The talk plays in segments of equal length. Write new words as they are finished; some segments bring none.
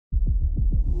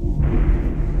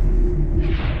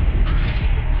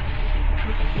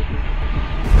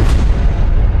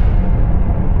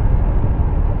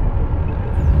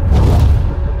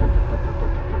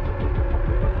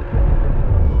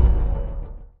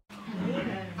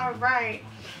All right.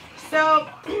 So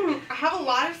I have a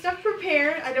lot of stuff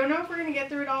prepared. I don't know if we're going to get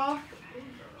through it all.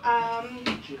 But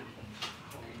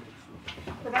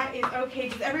that is okay.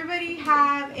 Does everybody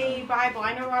have a Bible?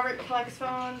 I know Robert collects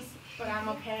phones, but I'm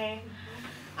okay.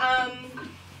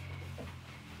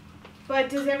 But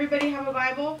does everybody have a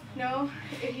Bible? No?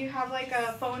 If you have like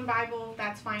a phone Bible,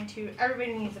 that's fine too.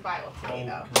 Everybody needs a Bible today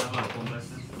though. Can I have a phone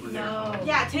message? No.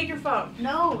 Yeah, take your phone.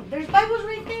 No, there's Bibles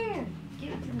right there.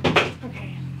 Give it to me.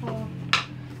 Okay. Well,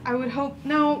 I would hope.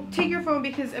 No, take your phone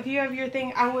because if you have your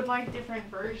thing, I would like different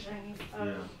versions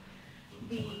of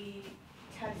the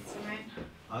Testament.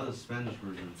 I have the Spanish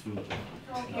version too.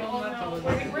 Okay, well, no,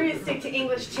 we're going to stick to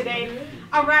English today.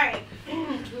 All right.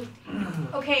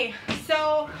 Okay,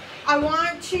 so I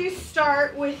want to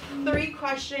start with 3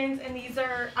 questions, and these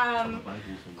are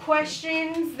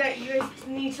questions that you guys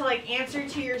need to like answer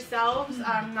to yourselves.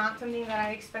 Not something that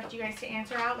I expect you guys to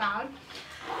answer out loud.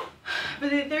 But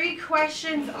the 3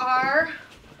 questions are.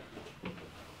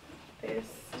 This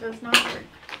does not work.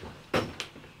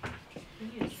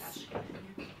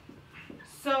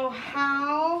 So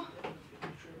how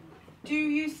do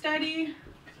you study?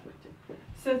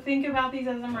 So think about these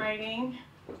as I'm writing.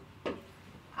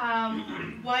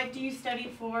 What do you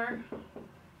study for?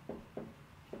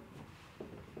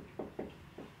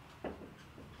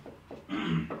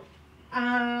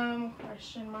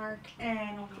 Question mark.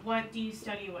 And what do you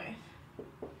study with?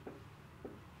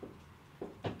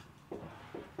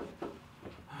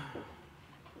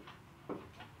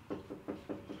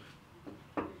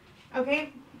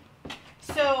 Okay,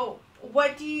 so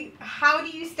how do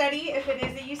you study if it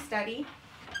is that you study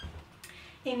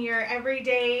in your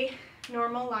everyday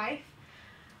normal life?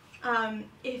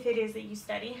 If it is that you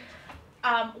study,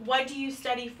 what do you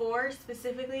study for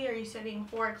specifically? Are you studying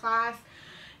for a class?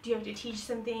 Do you have to teach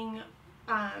something?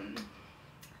 Are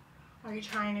you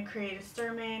trying to create a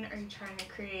sermon? Are you trying to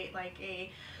create like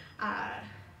a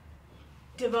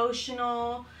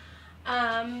devotional?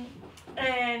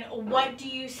 And what do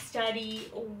you study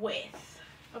with?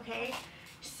 Okay,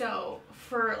 so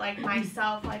for like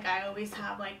myself, like I always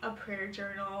have like a prayer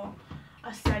journal,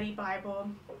 a study Bible,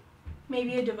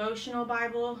 maybe a devotional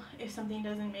Bible if something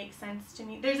doesn't make sense to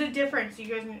me. There's a difference, you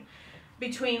guys,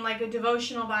 between like a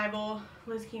devotional Bible.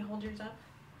 Liz, can you hold yours up?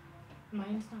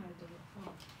 Mine's not a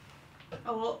devotional.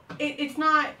 Oh well, it's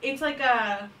not. It's like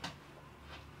a.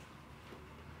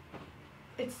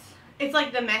 It's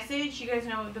like the Message. You guys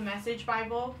know the Message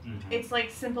Bible. Mm-hmm. It's like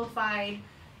simplified,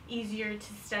 easier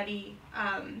to study,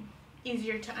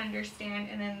 easier to understand.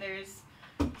 And then there's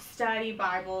study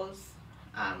Bibles,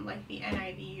 like the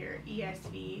NIV or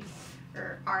ESV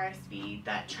or RSV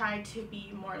that try to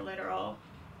be more literal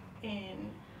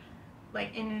in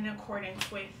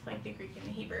accordance with like the Greek and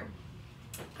the Hebrew.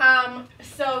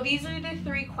 So these are the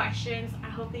 3 questions. I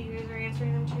hope that you guys are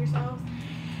answering them to yourselves.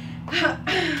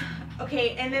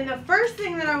 Okay, and then the first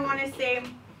thing that I want to say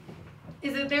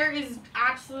is that there is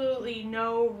absolutely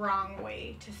no wrong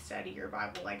way to study your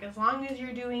Bible. Like, as long as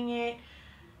you're doing it,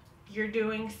 you're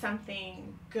doing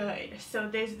something good. So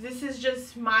this is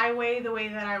just my way, the way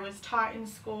that I was taught in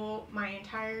school. My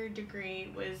entire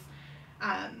degree was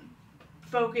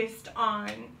focused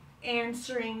on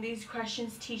answering these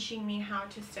questions, teaching me how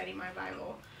to study my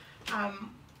Bible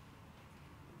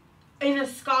in a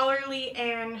scholarly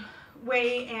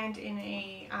way and in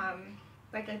a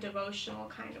like a devotional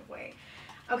kind of way.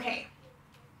 Okay,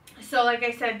 so like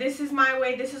I said, this is my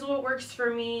way. This is what works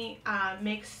for me,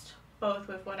 mixed both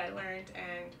with what I learned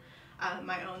and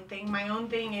my own thing. My own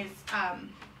thing is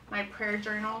my prayer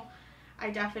journal.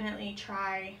 I definitely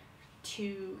try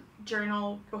to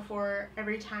journal before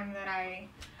every time that I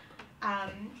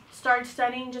start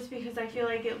studying, just because I feel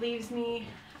like it leaves me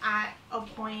at a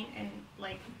point and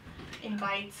like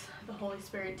invites the Holy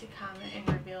Spirit to come and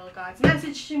reveal God's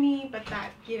message to me. But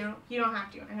that you don't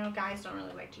have to. I know guys don't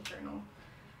really like to journal,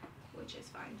 which is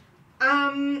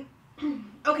fine.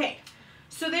 Okay,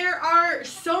 so there are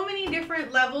so many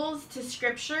different levels to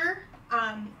Scripture.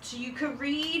 So you could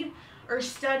read or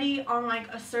study on like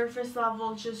a surface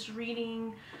level, just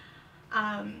reading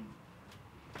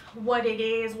what it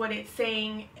is, what it's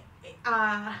saying.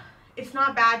 It's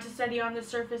not bad to study on the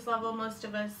surface level. Most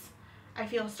of us, I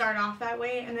feel, start off that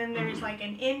way. And then there's like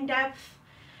an in-depth,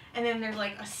 and then there's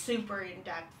like a super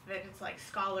in-depth that it's like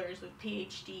scholars with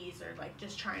PhDs are like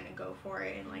just trying to go for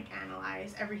it and like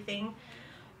analyze everything.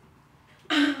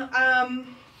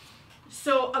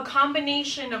 So a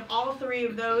combination of all 3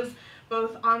 of those,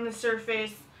 both on the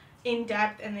surface,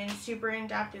 in-depth, and then super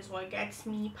in-depth, is what gets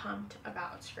me pumped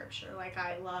about Scripture. Like,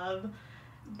 I love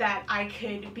that I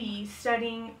could be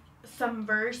studying some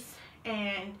verse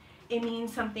and it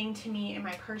means something to me in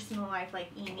my personal life,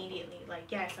 like immediately. Like,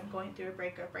 yes, I'm going through a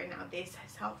breakup right now. This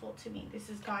is helpful to me. This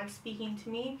is God speaking to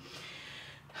me.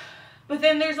 But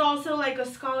then there's also like a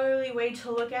scholarly way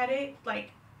to look at it,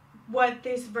 like what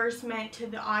this verse meant to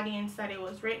the audience that it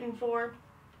was written for,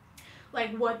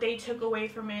 like what they took away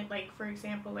from it. Like, for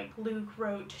example, like Luke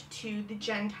wrote to the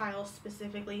Gentiles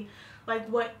specifically, like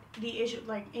what the issue,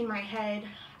 like in my head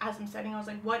as I'm studying, I was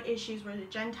like, what issues were the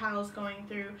Gentiles going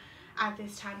through at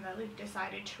this time that Luke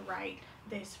decided to write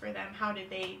this for them? How did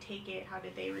they take it? How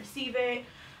did they receive it?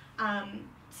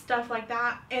 Stuff like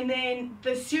that. And then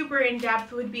the super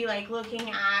in-depth would be like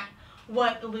looking at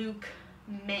what Luke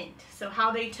meant. So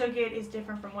how they took it is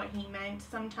different from what he meant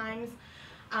sometimes.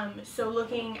 So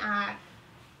looking at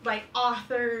like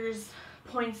authors'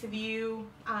 points of view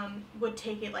would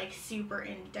take it like super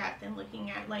in-depth, and looking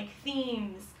at like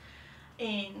themes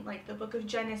in like the book of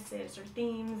Genesis, or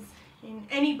themes in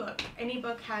any book. Any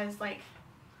book has like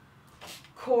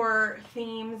core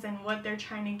themes and what they're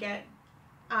trying to get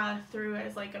through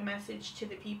as like a message to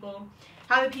the people.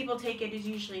 How the people take it is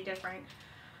usually different.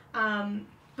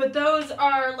 But those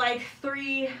are like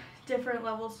 3 different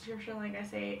levels of scripture. Like I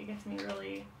say, it gets me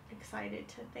really excited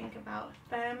to think about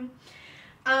them.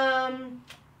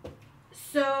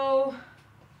 So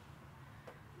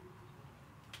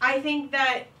I think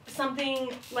that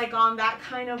something like on that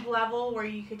kind of level where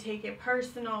you could take it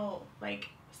personal, like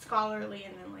scholarly,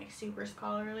 and then like super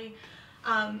scholarly,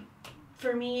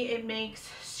 for me, it makes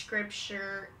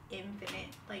scripture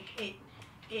infinite. Like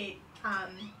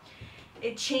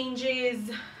it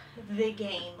changes the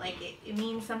game. Like it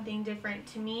means something different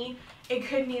to me. It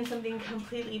could mean something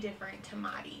completely different to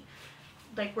Madi.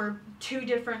 Like we're 2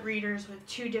 different readers with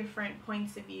 2 different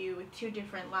points of view, with 2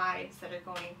 different lives that are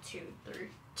going through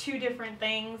 2 different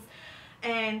things.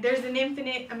 And there's an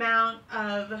infinite amount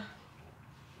of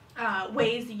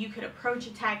ways that you could approach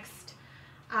a text.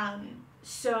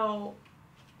 So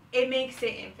it makes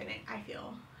it infinite, I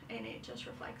feel, and it just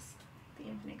reflects the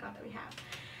infinite God that we have.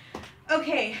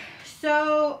 Okay,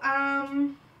 so,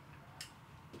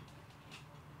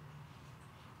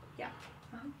 yeah.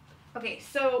 Okay,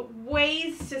 so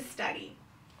ways to study.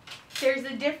 There's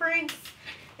a difference,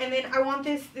 and then I want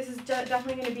this is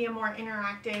definitely going to be a more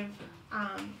interactive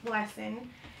lesson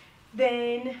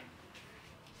than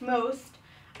most,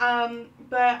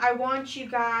 but I want you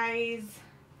guys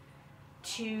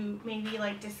to maybe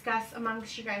like discuss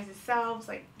amongst you guys yourselves,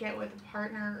 like get with a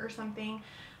partner or something.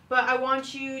 But I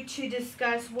want you to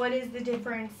discuss what is the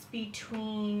difference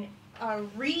between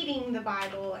reading the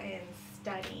Bible and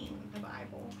studying the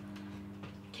Bible.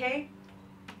 Okay?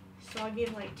 So I'll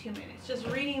give like 2 minutes. Just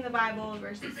reading the Bible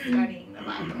versus studying the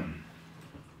Bible.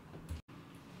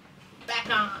 Back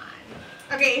on.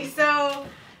 Okay, so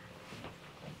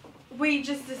we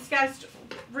just discussed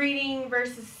reading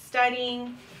versus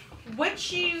studying. Which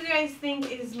do you guys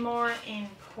think is more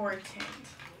important?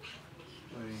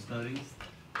 Studying.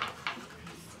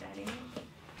 Studying.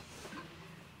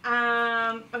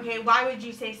 Okay, why would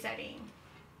you say studying?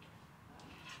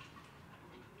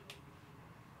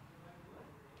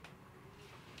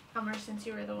 Elmer, since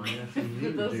you were the one.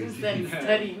 Those who said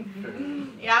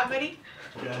studying. Yeah, buddy?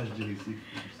 Yeah, JC.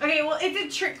 Okay, well, it's a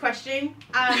trick question.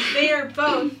 They are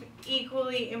both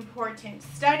equally important.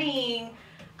 Studying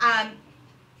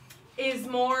is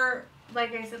more,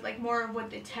 like I said, like more of what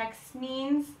the text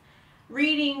means.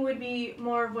 Reading would be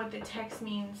more of what the text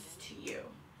means to you.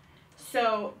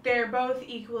 So they're both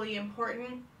equally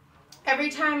important. Every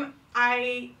time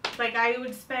I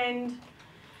would spend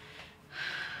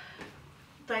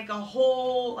like a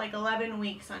whole 11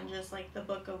 weeks on just like the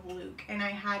book of Luke, and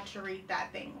I had to read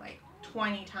that thing like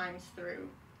 20 times through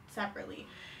separately.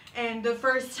 And the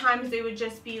first times they would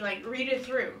just be like, read it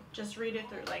through,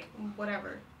 like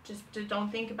whatever, just don't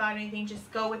think about anything,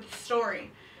 just go with the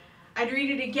story. I'd read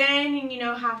it again and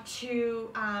have to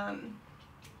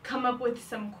come up with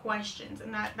some questions,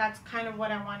 and that's kind of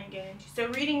what I want to get into. So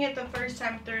reading it the first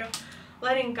time through,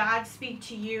 letting God speak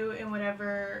to you in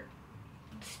whatever,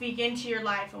 speak into your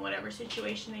life in whatever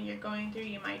situation that you're going through.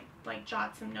 You might like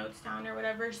jot some notes down or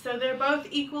whatever. So they're both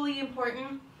equally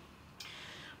important.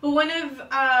 But one of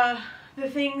the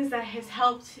things that has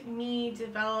helped me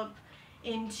develop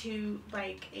into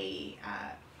like a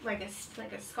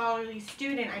scholarly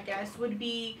student, I guess, would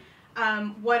be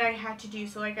what I had to do.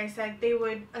 So like I said, they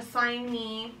would assign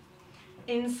me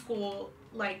in school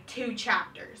like 2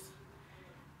 chapters,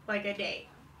 like a day,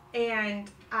 and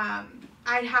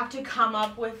I'd have to come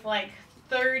up with like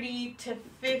 30 to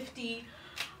 50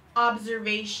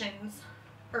 observations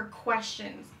or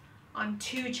questions on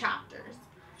 2 chapters.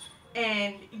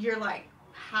 And you're like,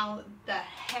 how the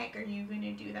heck are you going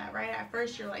to do that, right? At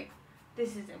first you're like,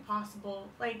 this is impossible.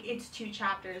 Like, it's 2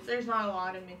 chapters. There's not a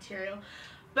lot of material.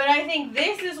 But I think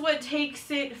this is what takes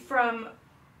it from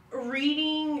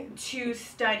reading to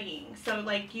studying. So,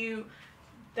 like,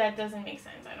 that doesn't make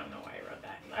sense. I don't know why I wrote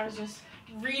that. I was just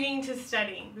reading to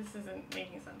studying. This isn't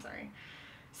making sense, sorry.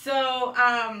 So,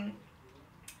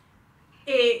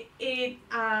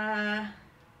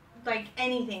 like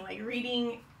anything, like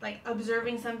reading, like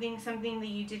observing something that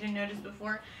you didn't notice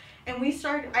before. And I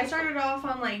started off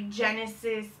on like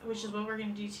Genesis, which is what we're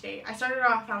going to do today. I started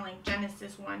off on like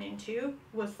Genesis 1 and 2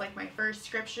 was like my first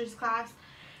scriptures class.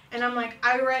 And I'm like,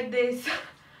 I read this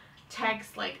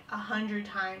text like 100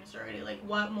 times already. Like,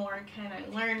 what more can I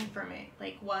learn from it?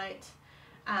 Like, what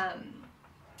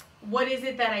is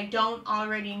it that I don't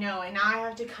already know? And now I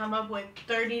have to come up with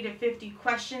 30 to 50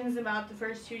 questions about the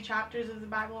first 2 chapters of the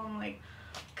Bible. I'm like,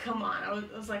 come on. I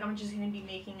was like, I'm just going to be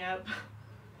making up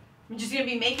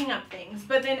things.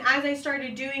 But then as I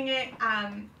started doing it,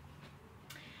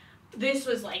 this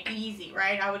was like easy,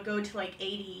 right? I would go to like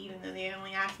 80, even though they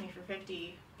only asked me for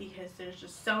 50, because there's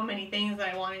just so many things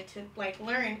that I wanted to like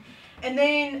learn. And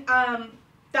then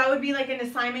that would be like an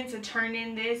assignment to turn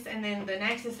in this, and then the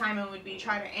next assignment would be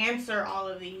try to answer all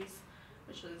of these,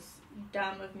 which was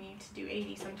dumb of me to do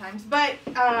 80 sometimes. But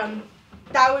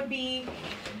that would be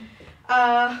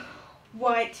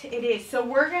what it is. So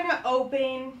we're going to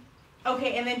open.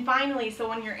 Okay, and then finally, so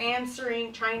when you're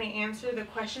trying to answer the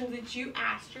questions that you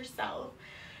asked yourself,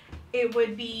 it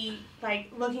would be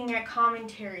like looking at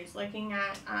commentaries, looking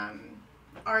at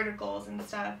articles and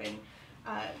stuff, and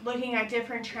looking at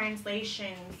different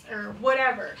translations or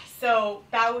whatever. So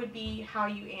that would be how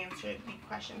you answer the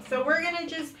questions. So we're going to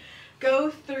just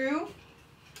go through.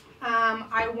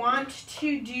 I want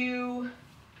to do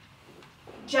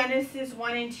Genesis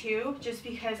 1 and 2, just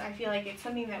because I feel like it's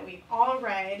something that we've all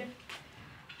read,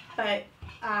 but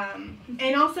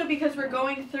and also because we're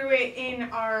going through it in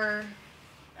our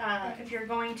if you're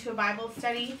going to a Bible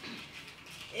study,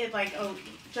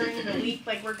 during the week,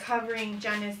 like we're covering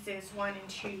Genesis 1 and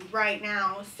 2 right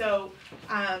now. So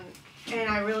and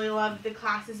I really love the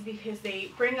classes because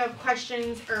they bring up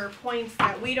questions or points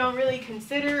that we don't really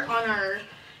consider on our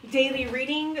daily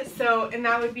reading, and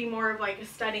that would be more of like a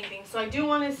studying thing. So I do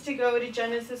want us to go to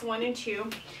Genesis 1 and 2.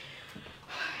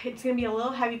 It's going to be a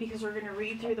little heavy because we're going to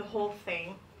read through the whole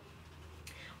thing.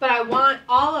 But I want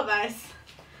all of us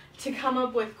to come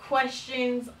up with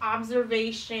questions,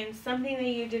 observations, something that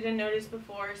you didn't notice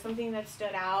before, something that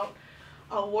stood out,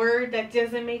 a word that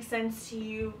doesn't make sense to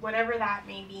you, whatever that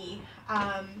may be,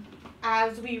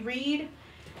 as we read.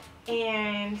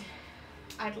 And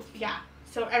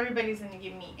so everybody's going to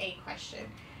give me a question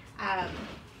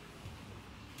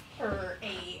or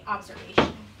a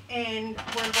observation. And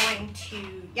we're going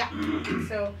to,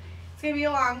 so it's going to be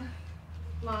a long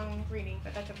reading,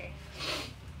 but that's okay.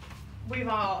 We've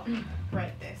all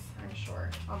read this, I'm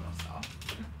sure. Almost all.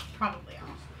 Probably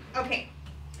all. Okay.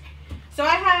 So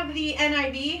I have the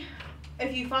NIV,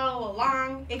 if you follow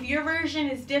along. If your version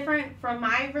is different from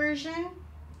my version,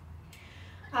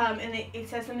 and it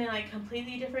says something like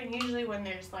completely different, usually when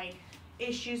there's like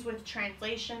issues with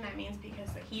translation, that means because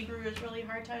the Hebrew is really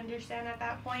hard to understand at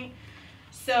that point.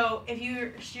 So if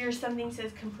your something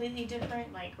says completely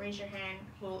different, like raise your hand,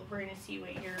 we're going to see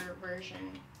what your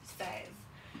version says.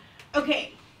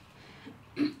 Okay.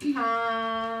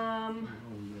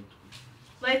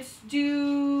 Let's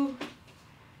do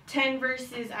 10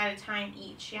 verses at a time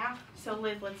each, yeah? So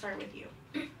Liz, let's start with you.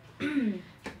 In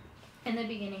the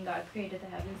beginning, God created the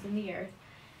heavens and the earth.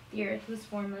 The earth was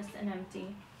formless and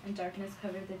empty, and darkness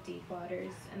covered the deep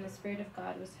waters, and the Spirit of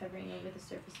God was hovering over the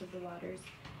surface of the waters.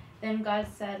 Then God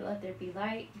said, "Let there be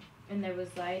light," and there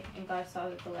was light, and God saw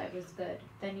that the light was good.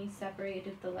 Then he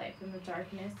separated the light from the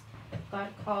darkness.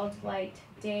 God called light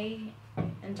day,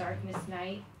 and darkness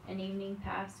night, and evening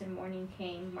passed, and morning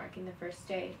came, marking the first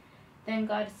day. Then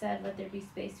God said, "Let there be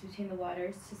space between the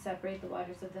waters, to separate the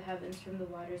waters of the heavens from the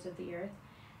waters of the earth."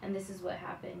 And this is what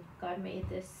happened. God made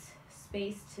this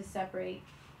space to separate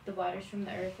the waters from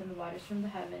the earth and the waters from the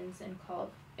heavens, and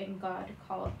God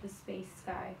called the space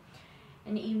sky.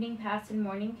 And evening passed and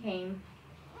morning came,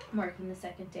 marking the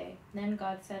second day. Then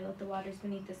God said, "Let the waters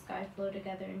beneath the sky flow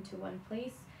together into one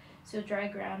place, so dry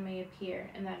ground may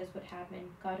appear." And that is what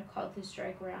happened. God called this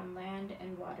dry ground land,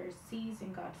 and waters seas,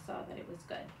 and God saw that it was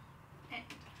good.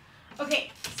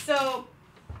 Okay, so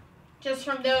just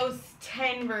from those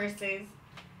 10 verses,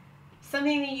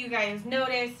 something that you guys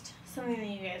noticed, something that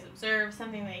you guys observed,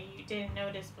 something that you didn't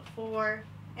notice before,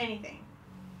 anything.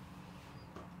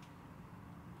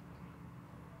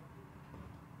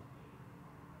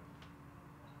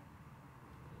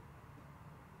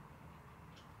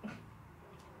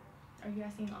 you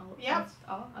asking all? Yep.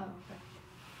 All? Oh, okay.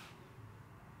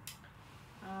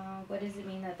 What does it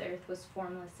mean that the earth was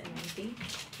formless and empty?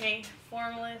 Okay,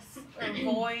 formless or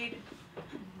void.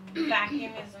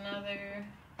 Vacuum is another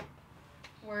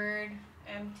word.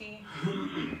 Empty.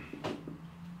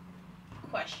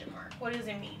 Question mark. What does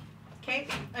it mean? Okay,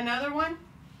 another one.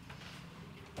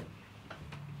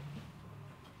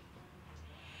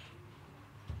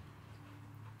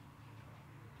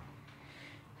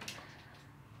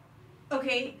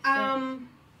 Okay,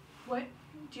 what?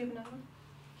 Do you have another one?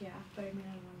 Yeah, but I mean,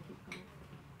 I don't want to keep going.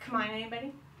 Come on,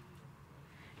 anybody?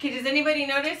 Okay, does anybody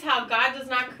notice how God does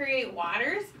not create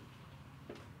waters?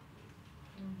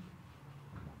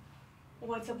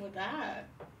 What's up with that?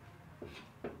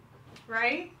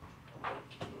 Right?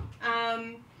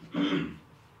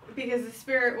 Because the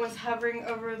Spirit was hovering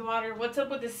over the water. What's up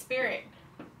with the Spirit?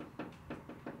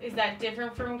 Is that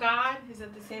different from God? Is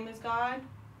it the same as God?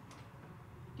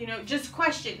 You know, just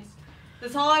questions.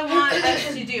 That's all I want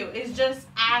us to do is just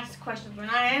ask questions. We're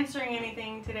not answering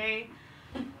anything today.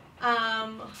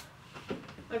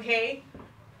 Okay.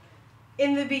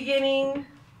 In the beginning.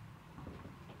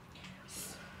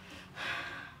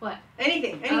 What?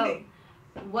 Anything. Oh,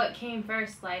 what came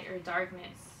first, light or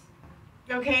darkness?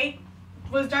 Okay.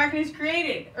 Was darkness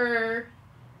created? Or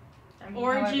I mean,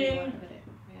 however you origin wanna put it.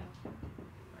 Yeah.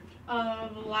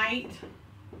 of light?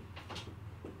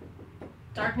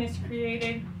 Darkness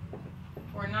created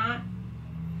or not?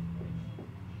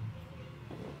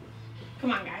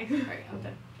 Come on, guys. Alright, I'm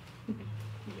done. Yes.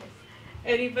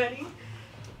 Anybody?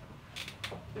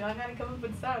 We all gotta come up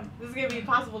with stuff. This is gonna be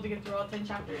impossible to get through all 10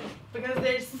 chapters because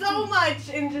there's so much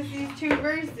in just these 2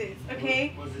 verses,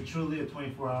 okay? Was it truly a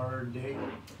 24-hour day?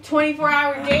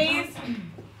 24-hour days?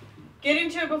 Get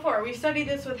into it before. We studied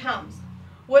this with Helms.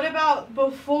 What about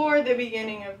before the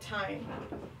beginning of time?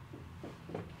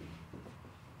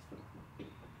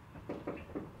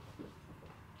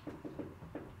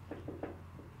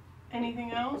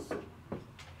 Anything else?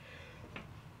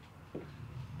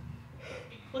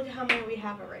 Look at how many we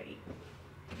have already.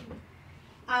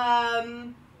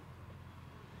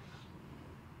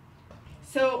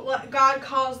 So God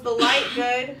calls the light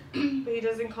good, but He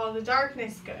doesn't call the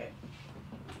darkness good.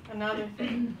 Another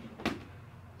thing.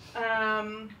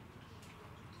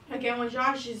 Again with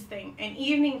Josh's thing. And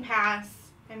evening passed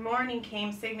and morning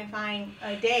came, signifying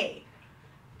a day.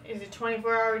 Is it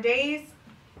 24-hour days?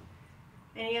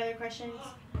 Any other questions?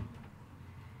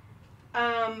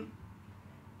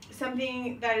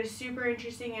 Something that is super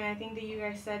interesting, and I think that you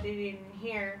guys said they didn't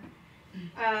hear.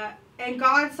 And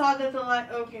God saw that the light.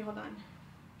 Okay, hold on.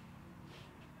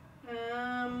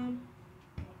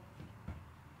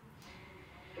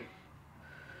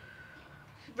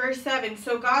 Verse 7.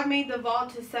 So God made the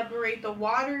vault to separate the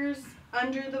waters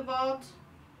under the vault.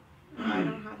 I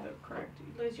don't have the correct.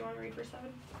 Liz, you want to read verse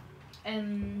 7?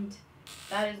 And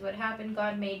that is what happened.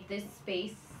 God made this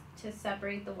space to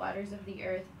separate the waters of the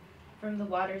earth from the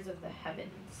waters of the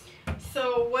heavens.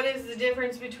 So what is the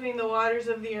difference between the waters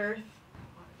of the earth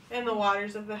and the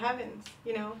waters of the heavens?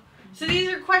 You know? So these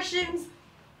are questions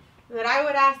that I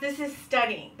would ask. This is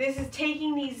studying. This is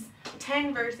taking these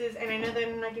 10 verses, and I know that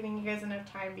I'm not giving you guys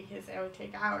enough time because it would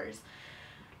take hours.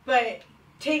 But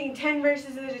taking 10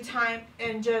 verses at a time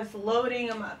and just loading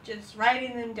them up, just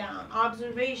writing them down,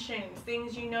 observations,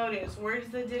 things you notice, words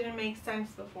that didn't make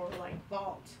sense before, like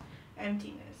vault,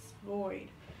 emptiness, void,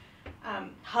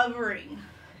 hovering.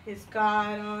 Is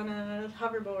God on a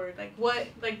hoverboard? Like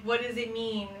what does it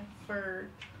mean for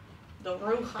the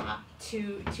Ruha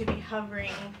to be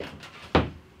hovering?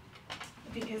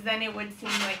 Because then it would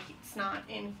seem like it's not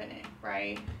infinite,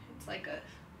 right? It's like a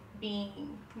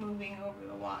being moving over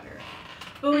the water.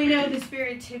 But we know the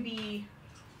Spirit to be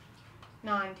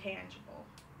non-tangible,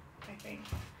 I think.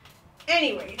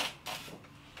 Anyways,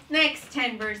 next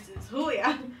 10 verses.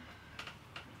 Julia.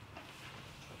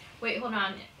 Wait, hold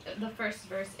on. The first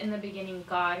verse, in the beginning,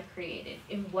 God created.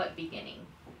 In what beginning?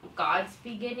 God's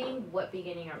beginning? What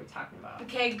beginning are we talking about?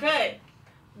 Okay, good.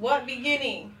 What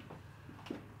beginning?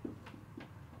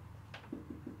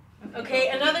 Okay,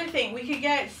 another thing we could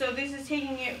get, so this is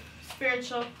taking it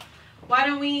spiritual. Why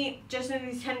don't we, just in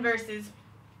these 10 verses,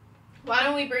 why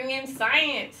don't we bring in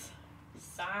science?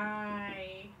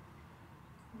 Sci?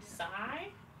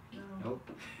 Nope.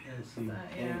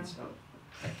 Yeah.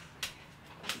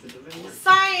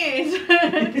 Science!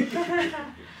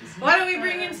 Why don't we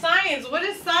bring in science? What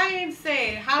does science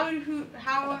say? How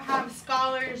have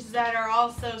scholars that are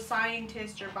also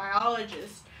scientists or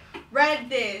biologists read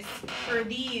this or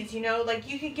these, you know? Like,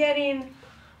 you could get into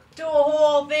a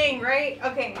whole thing, right?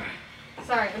 Okay.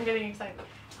 Sorry, I'm getting excited.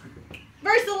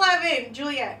 Verse 11,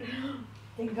 Juliet.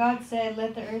 Then God said,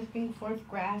 let the earth bring forth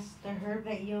grass, the herb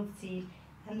that yields seed,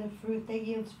 and the fruit that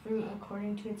yields fruit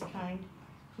according to its kind,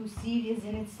 whose seed is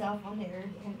in itself on the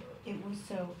earth, and it was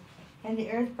so. And the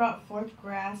earth brought forth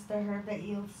grass, the herb that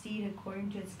yields seed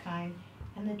according to its kind,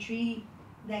 and the tree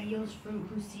that yields fruit,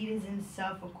 whose seed is in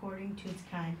itself according to its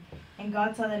kind. And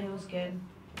God saw that it was good.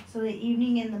 So the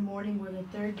evening and the morning were the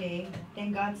third day.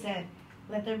 Then God said,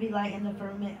 let there be light in the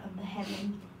firmament of the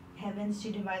heavens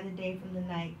to divide the day from the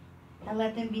night, and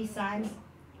let them be signs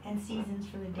and seasons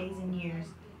for the days and years.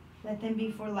 Let them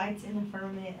be for lights in the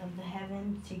firmament of the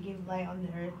heavens to give light on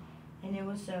the earth. And it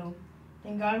was so.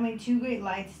 Then God made two great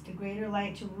lights, the greater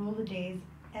light to rule the days,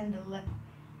 and the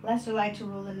lesser light to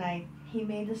rule the night. He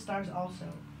made the stars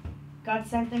also. God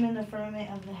sent them in the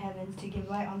firmament of the heavens to give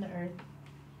light on the earth,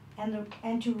 and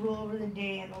to rule over the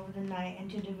day and over the night, and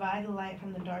to divide the light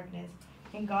from the darkness.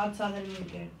 And God saw that it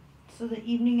was good. So the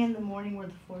evening and the morning were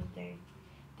the fourth day.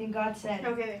 Then God said...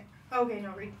 Okay,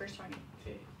 no, read verse 20.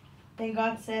 Then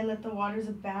God said, let the waters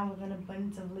abound with an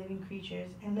abundance of living creatures,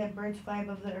 and let birds fly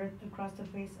above the earth across the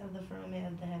face of the firmament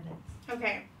of the heavens.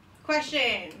 Okay,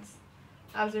 questions,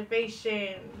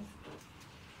 observations.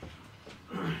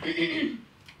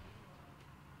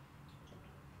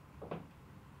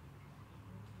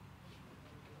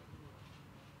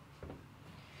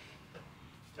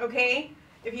 Okay,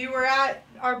 if you were at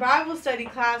our Bible study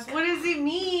class, what does it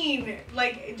mean,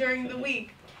 like, during the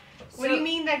week? What do you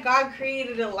mean that God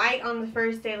created a light on the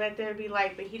first day, let there be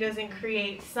light, but he doesn't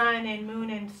create sun and moon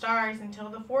and stars until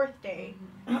the fourth day?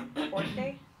 Fourth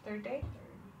day? Third day?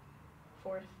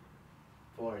 Fourth.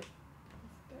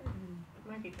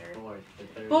 Might be third. Fourth. The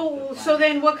third. But so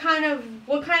then what kind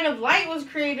of light was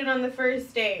created on the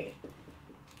first day?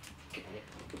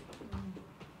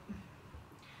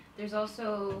 There's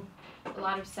also a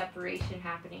lot of separation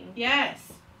happening.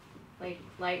 Yes. Like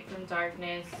light from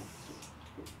darkness.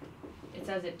 It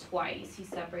says it twice. He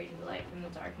separated the light from the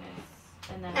darkness.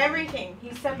 And then Everything.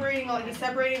 He's separating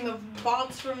the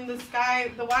vaults from the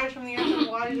sky, the waters from the earth, and the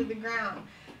waters of the ground.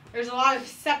 There's a lot of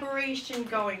separation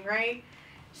going, right?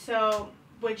 So,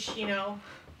 which,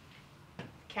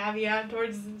 caveat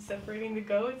towards separating the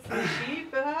goats and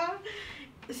sheep.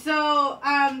 So,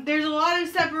 there's a lot of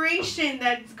separation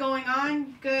that's going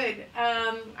on. Good.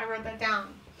 I wrote that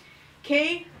down.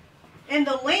 Okay? And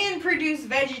the land produced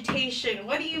vegetation.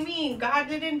 What do you mean? God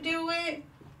didn't do it?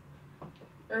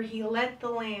 Or he let the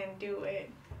land do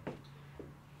it?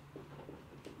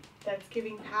 That's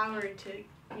giving power to,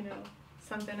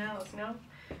 something else, no?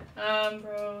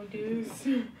 Produce.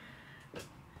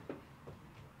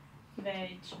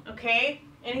 Veg. Okay?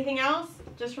 Anything else?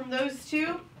 Just from those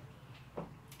two?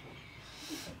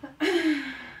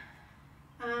 I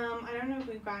don't know if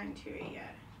we've gotten to it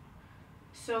yet.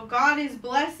 So God is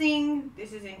blessing,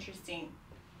 this is interesting.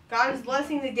 God is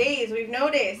blessing the days, we've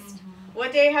noticed. Mm-hmm.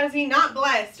 What day has he not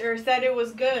blessed or said it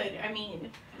was good? I mean,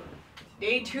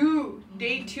 day 2,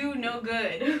 no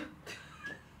good.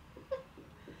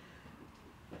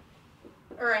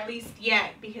 Or at least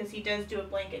yet, because he does do a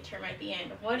blanket term at the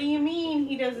end. What do you mean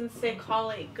he doesn't say call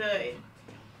it good?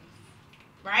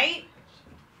 Right?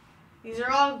 These are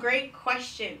all great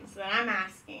questions that I'm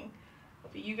asking.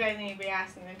 But you guys need to be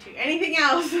asking them too. Anything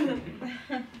else? You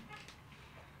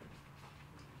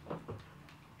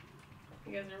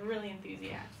guys are really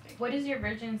enthusiastic. What does your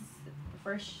version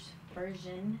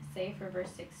say for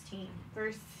verse 16?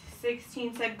 Verse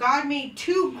 16 said, God made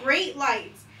 2 great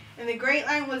lights, and the great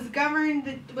light was to govern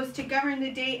the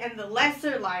day, and the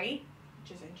lesser light,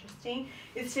 which is interesting,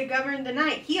 is to govern the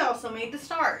night. He also made the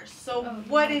stars. So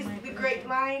what is the great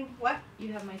light? What?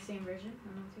 You have my same version?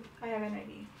 I have an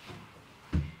idea.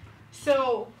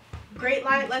 So, great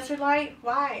light, lesser light,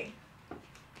 why?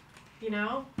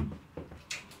 No?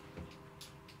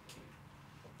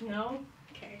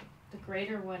 Okay. The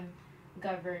greater one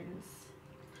governs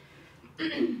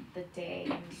the day,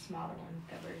 and the smaller one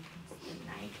governs the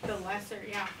night. The lesser,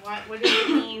 yeah. What does it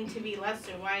mean to be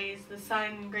lesser? Why is the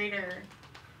sun greater?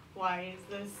 Why is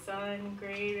the sun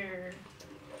greater?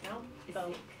 No?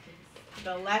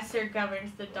 The lesser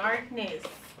governs the darkness.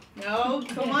 No?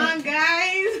 Come on,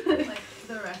 guys! Like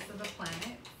the rest of the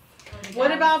planet?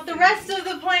 What about the rest of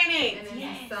the planet? And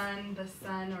is the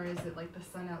sun, or is it like the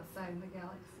sun outside in the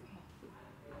galaxy?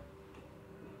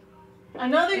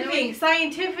 Another thing,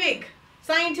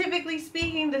 scientifically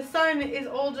speaking, the sun is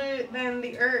older than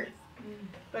the earth.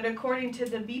 But according to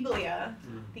the Biblia,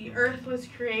 the earth was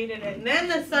created and then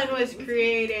the sun was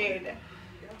created.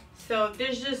 So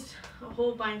there's just a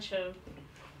whole bunch of...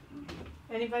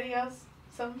 Anybody else?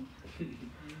 Some?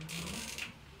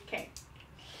 Okay.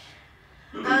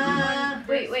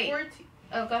 Wait. 14.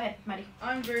 Oh, go ahead, Maddie.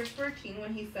 On verse 14,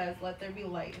 when he says, "Let there be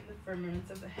light in the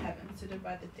firmaments of the heavens to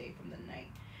divide the day from the night,"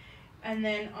 and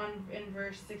then in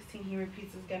verse 16 he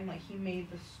repeats again, like he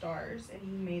made the stars and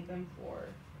he made them for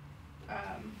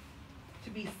to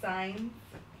be signs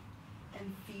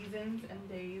and seasons and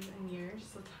days and years.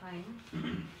 So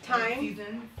time. Time.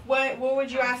 Seasons. What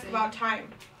would you ask Passing. about time?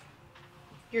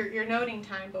 You're noting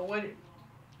time, but what?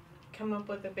 Come up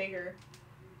with a bigger.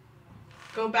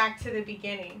 Go back to the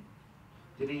beginning.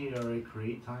 Didn't he already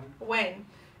create time? When?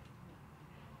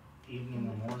 Evening in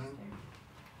the morning?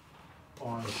 Or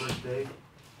on the first day?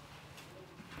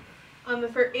 On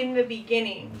the in the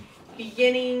beginning.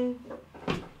 Beginning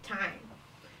time.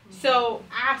 So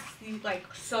ask these,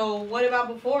 like, so what about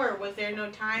before? Was there no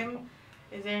time?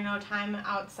 Is there no time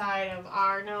outside of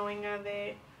our knowing of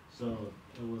it? So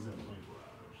it wasn't 24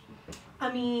 hours.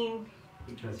 I mean,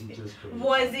 Because he just created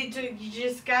was time. it? You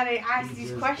just gotta ask He these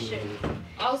just questions. created-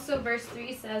 Also, verse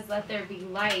 3 says, "Let there be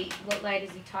light." What light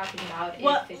is he talking about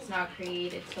What- if it's not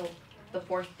created till the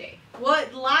fourth day?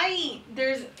 What light?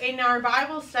 There's in our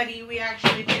Bible study,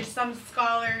 there's some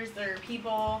scholars or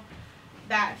people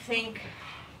that think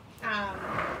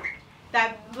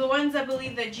that the ones that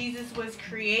believe that Jesus was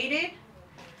created,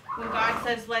 when God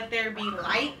says "Let there be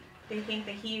light," they think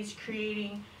that He is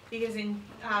creating, because in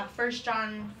 1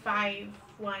 John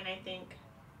 5:1, I think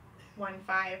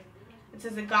 1:5, it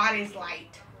says that God is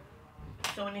light.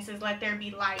 So when He says "Let there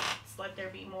be light," it's "Let there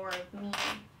be more of me."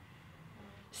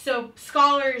 So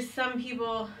scholars, some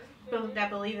people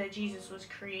that believe that Jesus was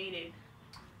created,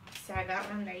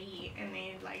 and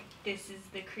they like, this is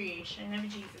the creation of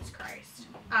Jesus Christ.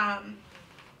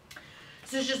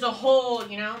 So it's just a whole,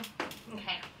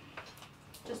 okay,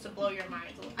 just to blow your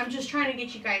minds. I'm just trying to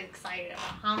get you guys excited about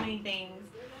how many things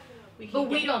we can. But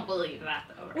we get. don't believe that,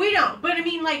 though. Right? We don't. But I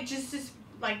mean, like, just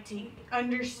like to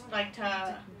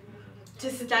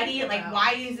to study it. Like,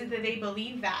 why is it that they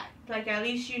believe that? Like, at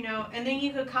least you know, and then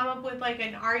you could come up with like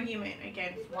an argument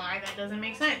against why that doesn't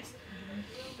make sense.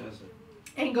 Doesn't.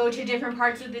 And go to different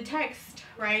parts of the text,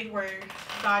 right, where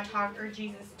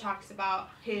Jesus talks about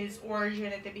His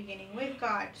origin at the beginning with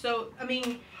God. So, I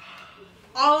mean,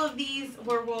 all of these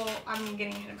I'm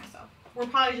getting ahead of myself. We're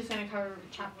probably just going to cover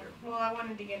chapter. Well, I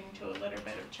wanted to get into a little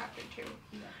bit of chapter 2.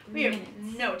 We have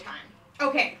no time.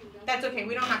 Okay, that's okay.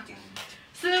 We don't have to.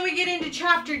 So then we get into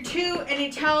chapter 2, and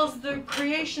it tells the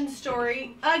creation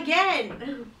story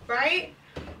again, right?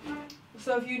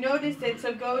 So if you noticed it,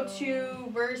 so go to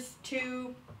verse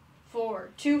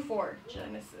 2:4,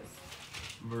 Genesis.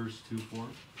 Verse 2:4.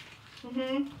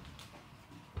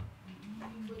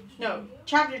 No,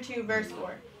 chapter 2, verse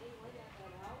 4.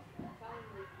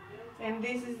 And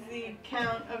this is the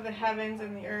account of the heavens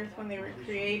and the earth when they were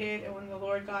created, and when the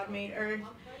Lord God made earth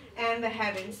and the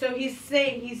heavens. So he's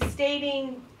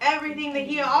stating everything that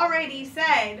He already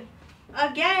said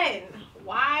again.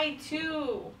 Why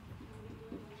 2?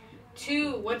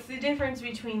 2, what's the difference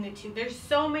between the two? There's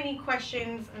so many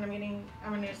questions, and I'm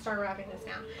going to start wrapping this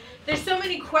now. There's so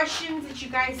many questions that you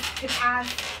guys could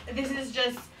ask. This is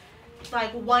just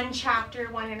like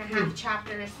 1.5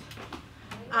 chapters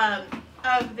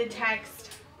of the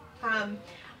text.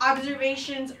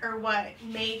 Observations are what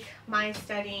make my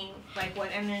studying, like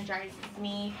what energizes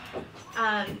me.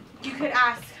 You could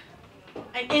ask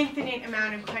an infinite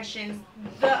amount of questions.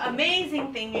 The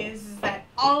amazing thing is that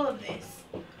all of this,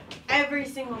 every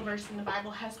single verse in the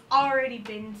Bible has already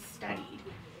been studied.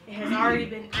 It has already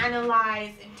been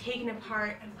analyzed and taken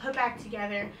apart and put back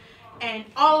together. And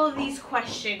all of these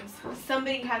questions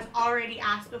somebody has already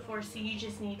asked before, so you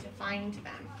just need to find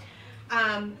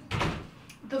them.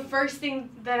 The first thing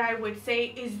that I would say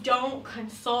is don't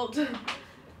consult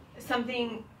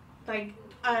something like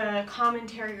a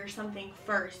commentary or something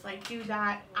first. Like, do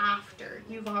that after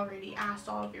you've already asked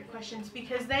all of your questions,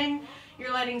 because then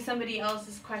you're letting somebody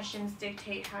else's questions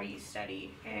dictate how you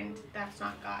study, and that's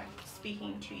not God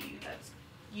speaking to you. That's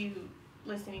you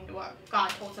listening to what God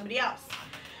told somebody else.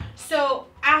 So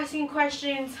asking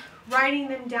questions, writing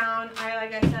them down.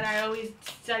 Like I said, I always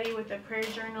study with a prayer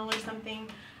journal or something.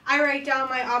 I write down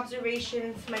my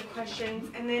observations, my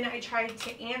questions, and then I try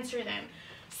to answer them.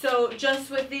 So just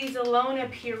with these alone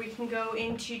up here, we can go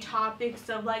into topics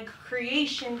of like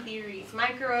creation theories,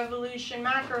 microevolution,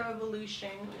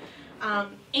 macroevolution,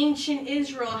 ancient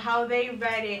Israel, how they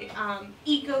read it,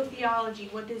 eco-theology,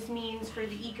 what this means for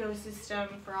the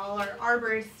ecosystem, for all our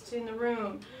arborists in the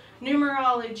room,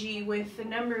 numerology with the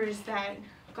numbers that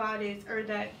God is, or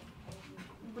that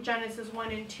Genesis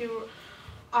 1 and 2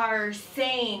 are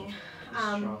saying,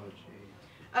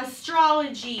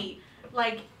 astrology,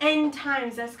 like end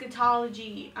times,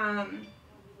 eschatology,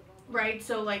 right?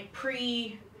 So like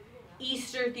pre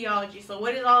Easter theology. So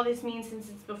what does all this mean since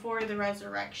it's before the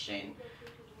resurrection?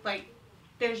 Like,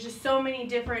 there's just so many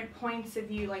different points of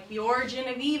view. Like the origin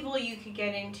of evil you could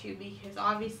get into, because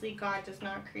obviously God does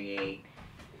not create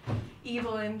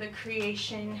evil in the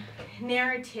creation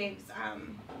narratives.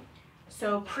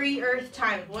 So pre-earth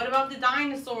time, what about the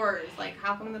dinosaurs? Like,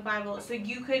 how come the Bible? So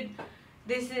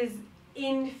this is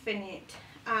infinite.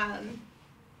 And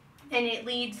it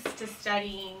leads to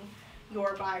studying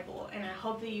your Bible. And I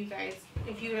hope that you guys,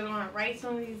 if you really want to write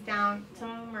some of these down, some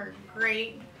of them are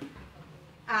great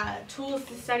tools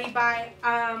to study by.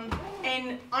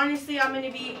 And honestly, I'm going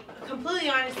to be completely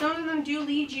honest, some of them do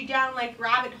lead you down like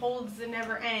rabbit holes that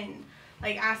never end.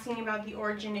 Like asking about the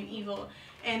origin of evil.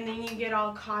 And then you get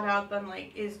all caught up on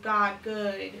like, is God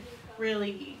good?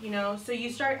 Really? You know? So you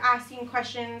start asking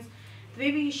questions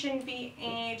maybe you shouldn't be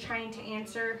trying to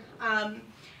answer.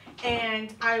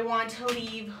 And I want to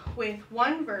leave with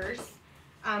one verse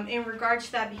in regards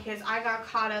to that, because I got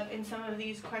caught up in some of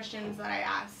these questions that I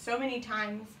asked so many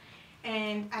times.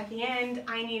 And at the end,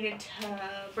 I needed to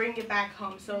bring it back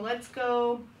home. So let's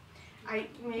go.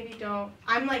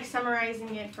 I'm like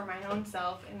summarizing it for my own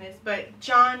self in this, but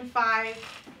John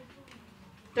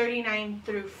 5:39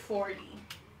 through 40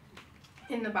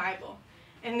 in the Bible.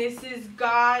 And this is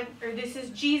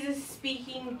Jesus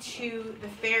speaking to the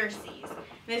Pharisees.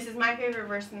 And this is my favorite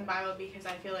verse in the Bible because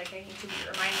I feel like I need to be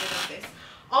reminded of this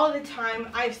all the time.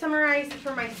 I've summarized it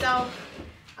for myself,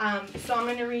 so I'm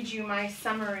going to read you my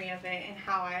summary of it and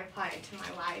how I apply it to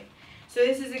my life. So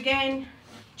this is, again,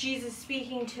 Jesus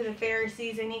speaking to the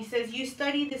Pharisees, and he says, "You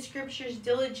study the scriptures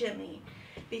diligently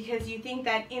because you think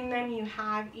that in them you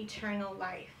have eternal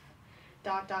life. ...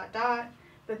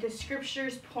 But the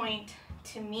scriptures point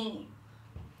to me. ...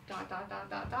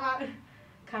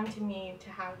 Come to me to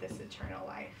have this eternal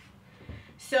life."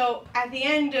 So at the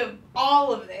end of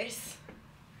all of this,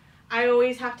 I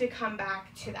always have to come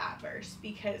back to that verse,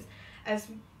 because as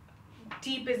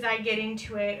deep as I get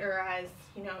into it, or as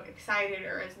excited,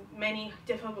 or as many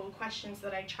difficult questions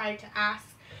that I try to ask,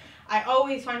 I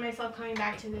always find myself coming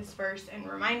back to this verse and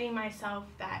reminding myself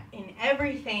that in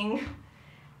everything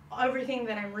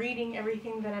that I'm reading,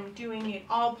 everything that I'm doing, it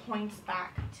all points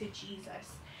back to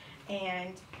Jesus.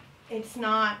 And it's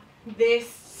not this.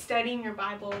 Studying your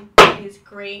Bible is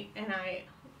great, and I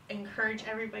encourage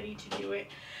everybody to do it.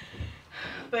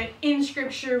 But in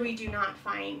Scripture, we do not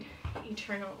find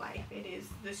eternal life. It is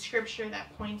the Scripture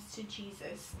that points to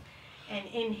Jesus, and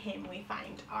in him we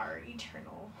find our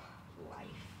eternal life.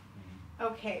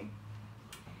 Okay.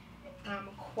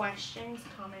 Questions,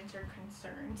 comments, or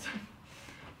concerns?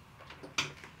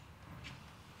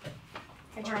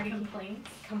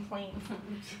 Complaints.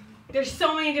 There's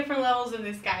so many different levels of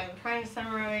this guy. I'm trying to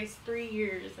summarize 3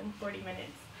 years in 40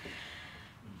 minutes.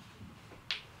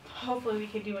 Hopefully we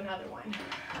could do another one.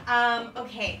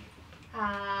 Okay.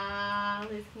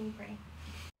 Liz, can you pray?